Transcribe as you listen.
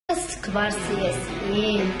كبار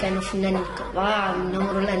السياسيين كانوا فنانين كبار، منهم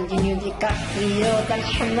رونالدينيو ديكابريو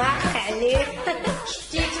كنحماق عليه.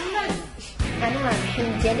 شفتيه تما؟ انا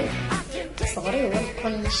الحلم ديالي صغري هو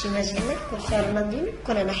ندخل شي مجله يكون فيها رونالدينيو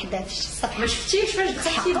يكون انا حداه في السطح. ما شفتيش فاش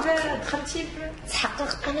دخلتي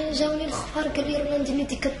تحقق. انا جاوني الخبر قال لي رونالدينيو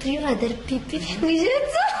ديكابريو راه دار بيبي في حويجاته.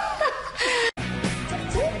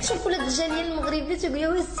 تشوف ولاد الجاليه المغربيه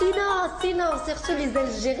تيقولوا سينا وسيرتو لي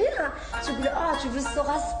زالجيريان تيقولوا تو في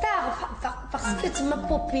سوغا ستار باسكو تما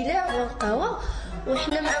بوبيلير والقهوه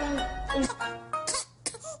وحنا مع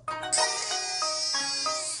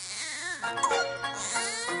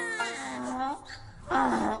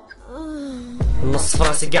نص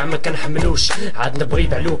فراسي كاع ما كنحملوش، عاد نبغي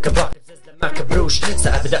بعلوك باقي ما كبروش.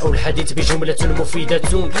 سأبدأ الحديث بجملة مفيدة.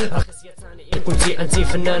 رخص يا ثاني كنتي أنت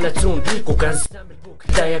فنانة، كون كان زعمل بوك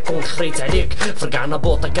بداية كون خريت عليك. فرقعنا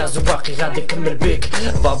بوطة كاز وباقي غادي نكمل بيك.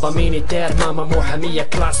 بابا مينيتير ماما محامية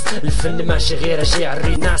كلاس، الفن ماشي غير جاي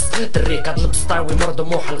عري ناس. دريك هاد البسطاوي مرضو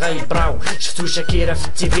موح الغايب براو. شفتو شاكيرة في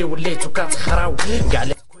التيفي وليتو كتخراو كاع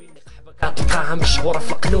كتلقاها مشهورة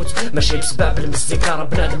في القنوت، ماشي بسباب المزيكا راه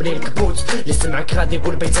بنادم ليه الكبوت. اللي سمعك غادي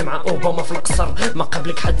يقول بيته مع اوباما في القصر، ما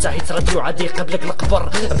قبلك حتى هيت راديو عادي قبلك القبر.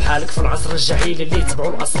 بحالك في العصر الجاهلي اللي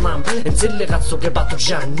يتبعوا الاصنام، انت اللي غتسوقي باطو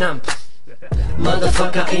بجهنم.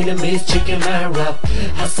 Motherfucker enemies chicken my rap.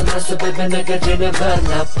 حسن راسو بابنا جانا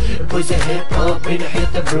برناب. Boys hip hop in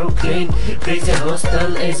حتة بروكلين. Crazy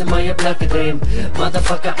hostel is my black dream.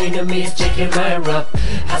 Motherfucker enemies chicken my rap.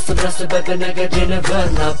 حسن راسو بابنا جانا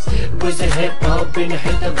برناب. Boys hip hop in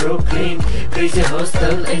حتة بروكلين. Crazy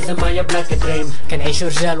hostel is my black dream. كنعيشو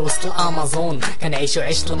رجال وسط الامازون، كنعيشو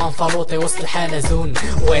عيشة المنفلوطي وسط الحلزون.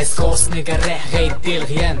 ويست كوست نيكا الريح غيدي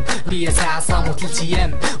الغيام، بيا ساعة صامو 3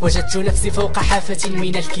 ايام. وجدت نفسي فوق حافة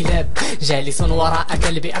من الكلاب، جالس وراء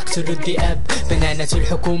كلبي أقتل الذئاب. بنانة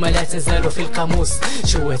الحكومة لا تزال في القاموس،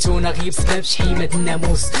 شوهتونا غيب سباب شحيمة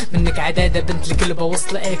الناموس. منك عدادة بنت الكلبة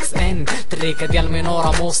وسط الاكس ان، تريكة ديال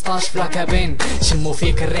مينورا موسطاش في لاكابين. شمو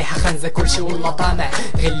فيك الريحة خنزة كلشي ولا طامع،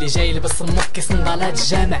 غير اللي جاي لبس مكي صندالات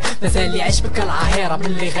الجامع. مازال عجبك العهيرة من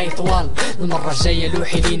اللي غيطوال، المرة الجاية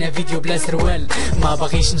لوحي لينا فيديو بلا سروال. ما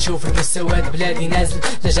باغيش نشوف المستوى بلادي نازل،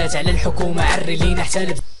 لا جات على الحكومة عري لينا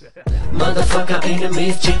حتى Motherfucker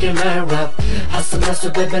enemies chicken my rap. حسن راسو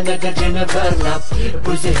بابنا جانا برناب.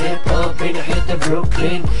 Boys hip hop in حتة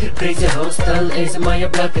بروكلين. Crazy hostel is my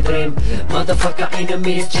black dream. Motherfucker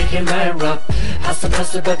enemies chicken my rap. حسن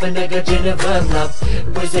راسو بابنا جانا برناب.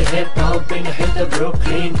 Boys hip hop in حتة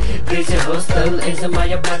بروكلين. Crazy hostel is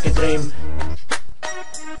my black dream.